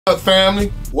up, family?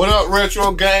 What up,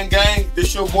 Retro Gang Gang?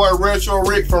 This your boy Retro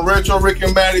Rick from Retro Rick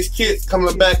and Maddy's Kits,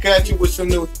 coming back at you with some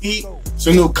new heat,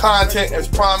 some new content as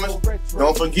promised.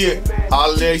 Don't forget,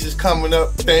 holidays is coming up,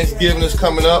 Thanksgiving is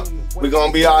coming up. We're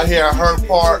gonna be out here at Her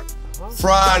Park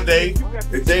Friday,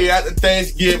 the day after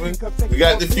Thanksgiving. We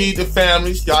got to feed the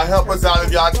families. Y'all help us out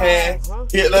if y'all can.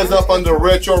 Hit us up under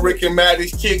Retro Rick and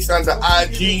Maddy's Kicks under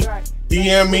IG.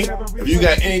 DM me if you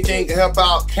got anything to help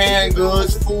out, canned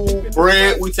goods, food,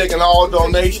 bread. We taking all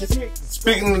donations.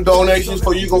 Speaking of donations,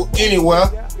 before you go anywhere,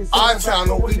 our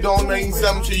channel, we donating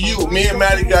something to you. Me and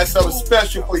Maddy got something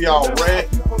special for y'all, right?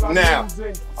 Now,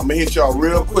 I'm gonna hit y'all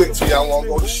real quick so y'all won't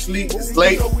go to sleep. It's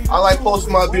late. I like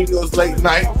posting my videos late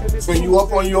night. So when you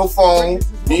up on your phone,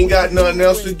 you ain't got nothing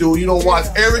else to do. You don't watch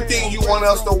everything you want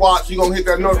us to watch. You gonna hit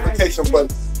that notification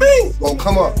button. Bing! Gonna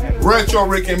come up. Retro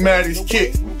Rick and Maddy's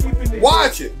Kicks.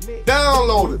 Watch it,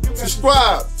 download it,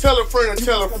 subscribe, tell a friend and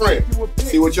tell a friend.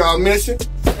 See what y'all missing?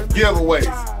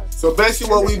 Giveaways. So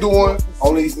basically what we doing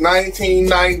on these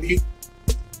 1990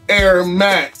 Air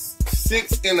Max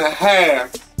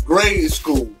 6.5 grade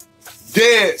school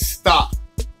dead stock.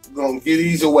 We're gonna give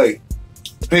these away.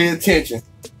 Pay attention.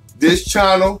 This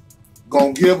channel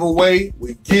gonna give away.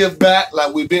 We give back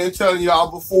like we've been telling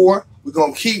y'all before. We're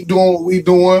gonna keep doing what we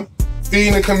doing,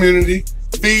 feeding the community,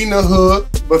 feeding the hood,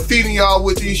 but feeding y'all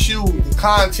with these shoes, the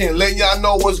content, letting y'all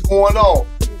know what's going on.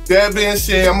 That being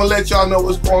said, I'm gonna let y'all know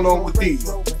what's going on with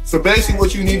these. So basically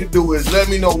what you need to do is let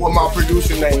me know what my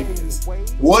producer name is.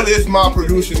 What is my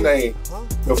producer name?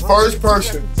 The first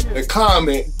person to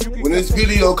comment when this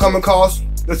video come across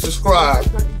the subscribe,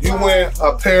 you win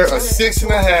a pair of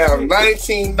 6.5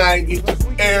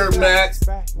 1990 Air Max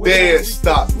dead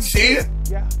stock. See it?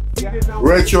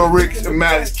 Retro Rick and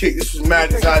Maddy's Kick. This is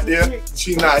Maddy's idea.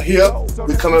 She not here.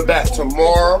 We coming back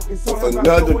tomorrow with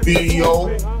another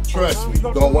video. Trust me,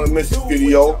 you don't want to miss this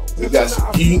video. We got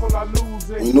some heat.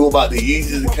 We knew about the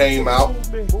Yeezys that came out.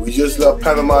 We just left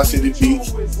Panama City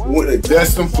Beach. We went to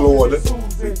Destin, Florida.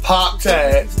 We popped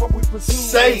tags.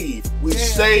 Save. We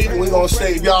saved, and we're going to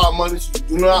save y'all money. So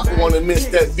you do not want to miss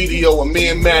that video of me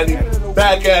and Maddy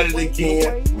back at it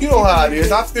again. You know how it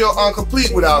is. I feel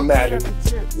incomplete without Maddy.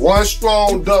 One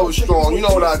strong, double strong. You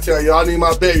know what I tell you. I need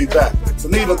my baby back. So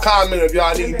leave a comment if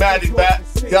y'all need Maddy back.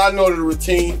 Y'all know the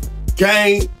routine.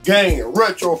 Gang,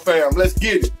 retro fam. Let's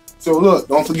get it. So look,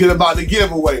 don't forget about the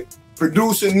giveaway.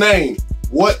 Producer name.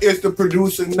 What is the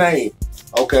producer name?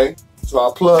 Okay, so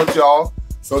I plugged y'all.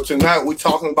 So tonight we're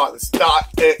talking about the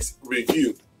StockX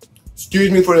review.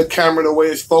 Excuse me for the camera, the way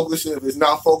it's focusing. If it's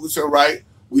not focusing right,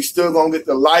 we still gonna get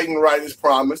the lighting right as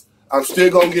promised. I'm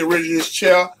still gonna get rid of this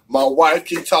chair my wife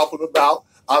keep talking about.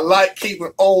 I like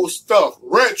keeping old stuff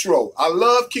retro. I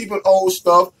love keeping old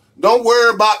stuff. Don't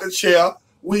worry about the chair.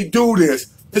 We do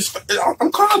this.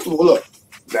 I'm comfortable. Look.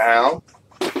 Down,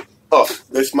 up.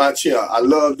 That's my chair. I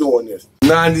love doing this.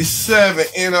 97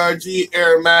 NRG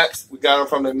Air Max. We got them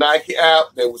from the Nike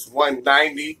app. There was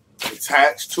 190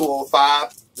 attached,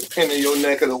 205, depending on your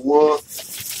neck of the wood.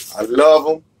 I love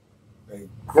them. They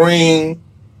green,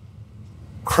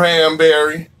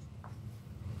 cranberry.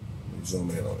 Let me zoom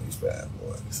in on these bad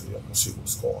boys so y'all can see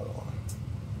what's going on.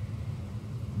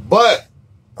 But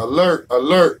alert,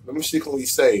 alert. Let me see what we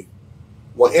say.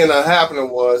 What ended up happening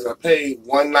was I paid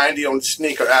 $190 on the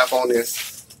sneaker app on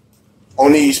these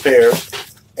pairs,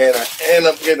 and I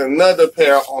ended up getting another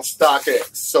pair on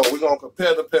StockX. So we're gonna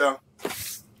compare the pair,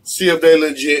 see if they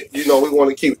legit. You know, we want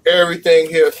to keep everything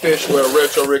here official at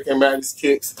Retro Rick and Maddy's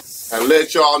Kicks, and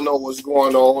let y'all know what's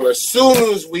going on as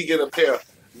soon as we get a pair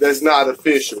that's not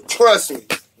official. Trust me,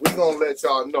 we're gonna let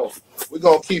y'all know. We're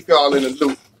gonna keep y'all in the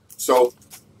loop. So of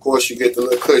course you get the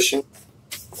little cushion.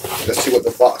 Let's see what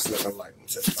the box looking like.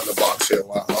 The box here.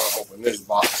 While I open this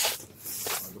box.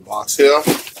 The box here.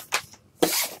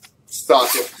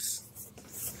 StockX.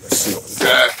 Let's see what we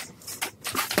got.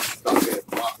 StockX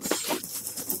box.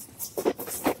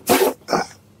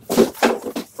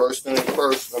 First thing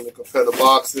first, let me compare the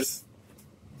boxes.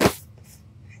 Let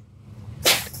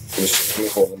me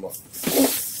hold them up.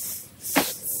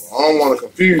 I don't want to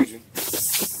confuse you,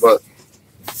 but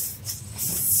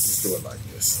let's do it like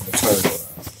this. Let me turn it around.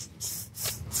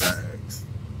 Tags.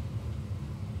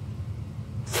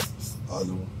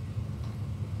 Other one.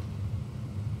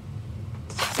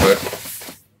 But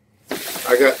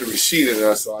I got the receipt in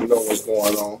there, so I know what's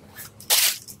going on.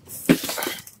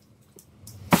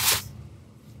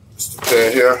 Just a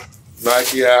pair here,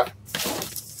 Nike app,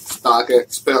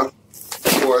 StockX pair, of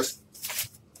course.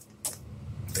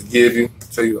 They give you,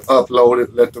 tell you to upload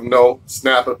it, let them know,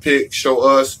 snap a pic, show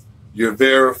us. You're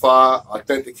verified,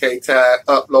 authenticate tag,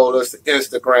 upload us to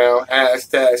Instagram,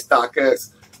 hashtag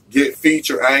StockX. get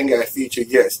featured. I ain't got featured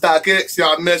yet. StockX,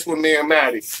 y'all mess with me and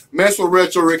Maddie. Mess with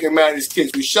Retro Rick and Maddie's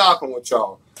kits. We shopping with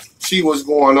y'all. See what's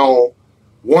going on.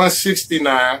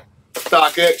 $169.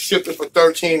 StockX shipped it for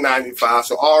 $13.95.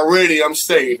 So already I'm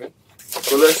saving.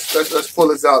 So let's pull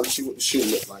this out and see what the shoe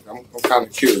looks like. I'm kind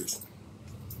of curious.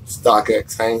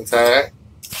 StockX hang tag.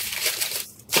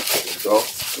 There we go.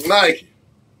 Nike.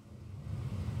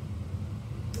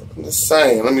 The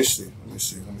same. Let me see.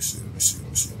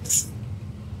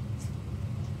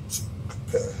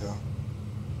 Compare here.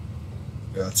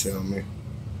 Y'all tell me.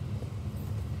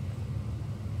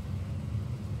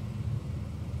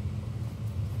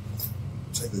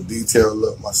 Take a detailed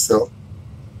look myself.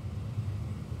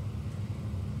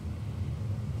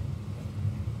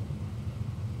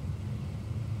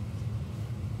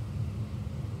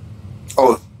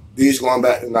 Oh, these going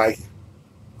back to Nike.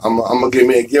 I'm gonna give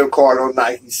me a gift card on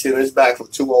Nike. Send this back for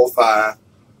 $205.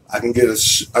 I can get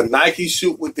a Nike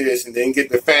suit with this, and then get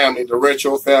the family, the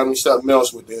retro family, something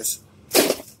else with this.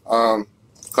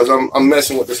 Cause I'm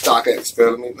messing with the StockX.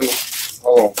 Let me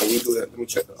hold on. Can we do that? Let me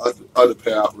check the other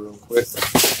pair out real quick.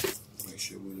 Make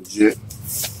sure we're legit.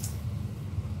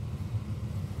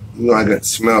 You know I got to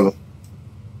smell them.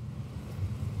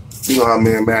 You know how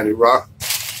me and Maddie rock.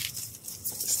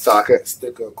 StockX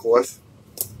sticker, of course.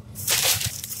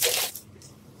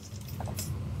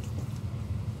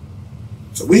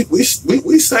 So we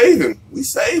saving. We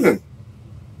saving.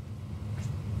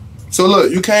 So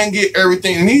look, you can't get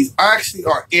everything. And these actually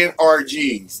are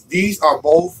NRGs. These are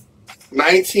both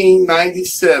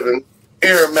 1997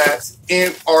 Air Max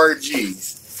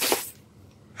NRGs.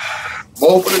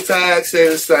 Both of the tags say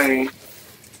the same.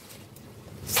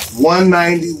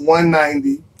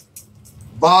 190.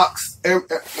 Box. Let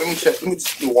me check. Let me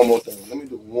just do one more thing. Let me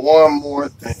do one more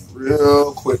thing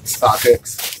real quick.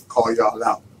 StockX. Call y'all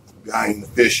out. I ain't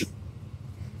official.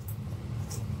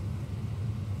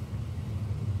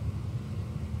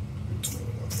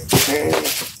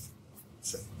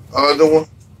 Other one.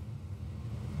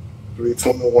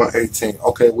 321.18.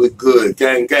 Okay, we're good.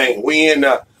 Gang. We in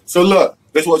there. So look,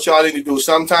 that's what y'all need to do.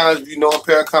 Sometimes if you know a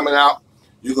pair coming out,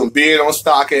 you can bid on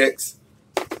StockX.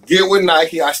 Get with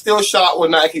Nike. I still shop with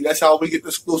Nike. That's how we get the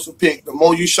exclusive pick. The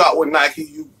more you shop with Nike,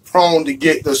 you prone to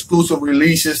get the exclusive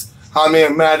releases. How me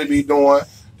and Maddie be doing.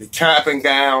 The cap and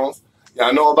gowns.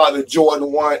 Y'all know about the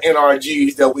Jordan 1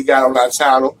 NRGs that we got on our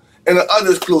channel. And the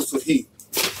other exclusive heat.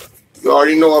 You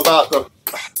already know about the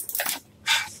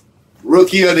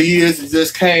Rookie of the Years that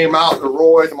just came out. The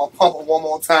Roy's. I'm going to pump them one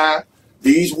more time.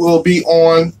 These will be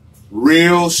on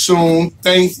real soon.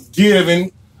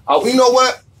 Thanksgiving. You know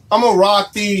what? I'm going to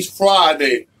rock these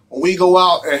Friday when we go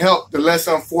out and help the less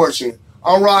unfortunate.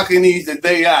 I'm rocking these the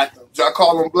day after. I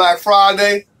call them Black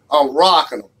Friday. I'm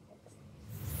rocking them.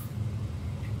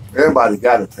 Everybody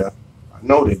got a pair. I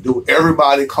know they do.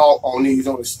 Everybody caught on these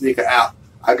on the sneaker app.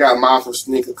 I got mine from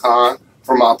SneakerCon,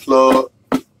 from my plug.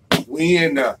 We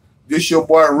in there. This your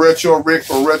boy Retro Rick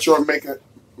from Retro Rick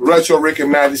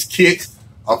and Maddie's Kicks.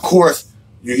 Of course,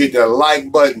 you hit that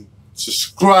like button.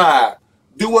 Subscribe.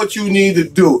 Do what you need to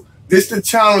do. This the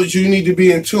challenge you need to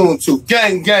be in tune to.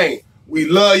 Gang. We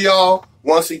love y'all.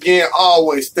 Once again,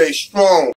 always stay strong.